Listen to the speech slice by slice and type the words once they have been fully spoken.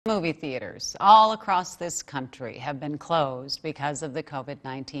Movie theaters all across this country have been closed because of the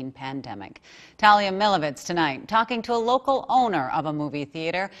COVID-19 pandemic. Talia Milovitz tonight talking to a local owner of a movie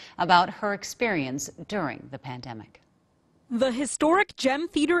theater about her experience during the pandemic. The historic JEM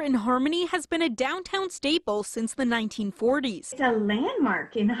Theatre in Harmony has been a downtown staple since the 1940s. It's a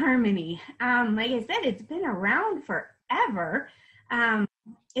landmark in Harmony. Like I said, it's been around forever.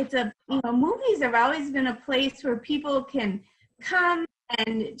 Movies have always been a place where people can come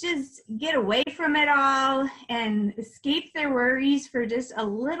and just get away from it all and escape their worries for just a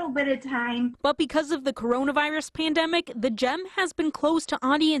little bit of time. But because of the coronavirus pandemic, the JEM has been closed to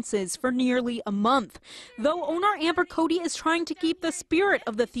audiences for nearly a month. Though owner Amber Cody is trying to keep the spirit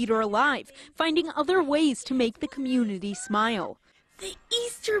of the theater alive, finding other ways to make the community smile. The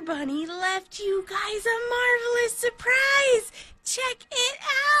Easter Bunny left you guys a marvelous surprise. Check it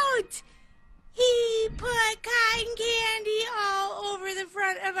out. He put cotton candy all over the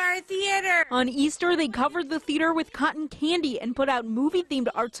front of our theater. On Easter, they covered the theater with cotton candy and put out movie-themed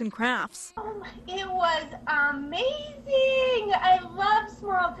arts and crafts. Oh, it was amazing. I love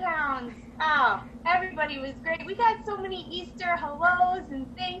small towns. Oh, everybody was great. We got so many Easter hellos and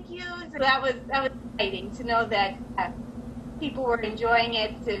thank yous. That was exciting to know that people were enjoying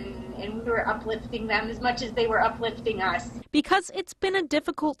it and we were uplifting them as much as they were uplifting us. Because it's been a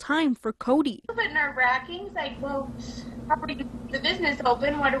difficult time for Cody. A little bit nerve-wracking. It's like, well, how are we going to keep the business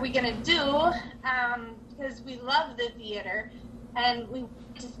open? What are we going to do? Because we love the theater and we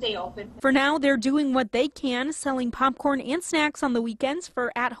want to stay open. For now, they're doing what they can, selling popcorn and snacks on the weekends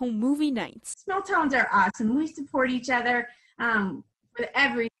for at-home movie nights. Small towns are awesome. We support each other with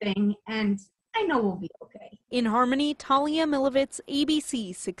everything, and I know we'll be okay. In Harmony, Talia Milovitz,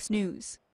 ABC 6 News.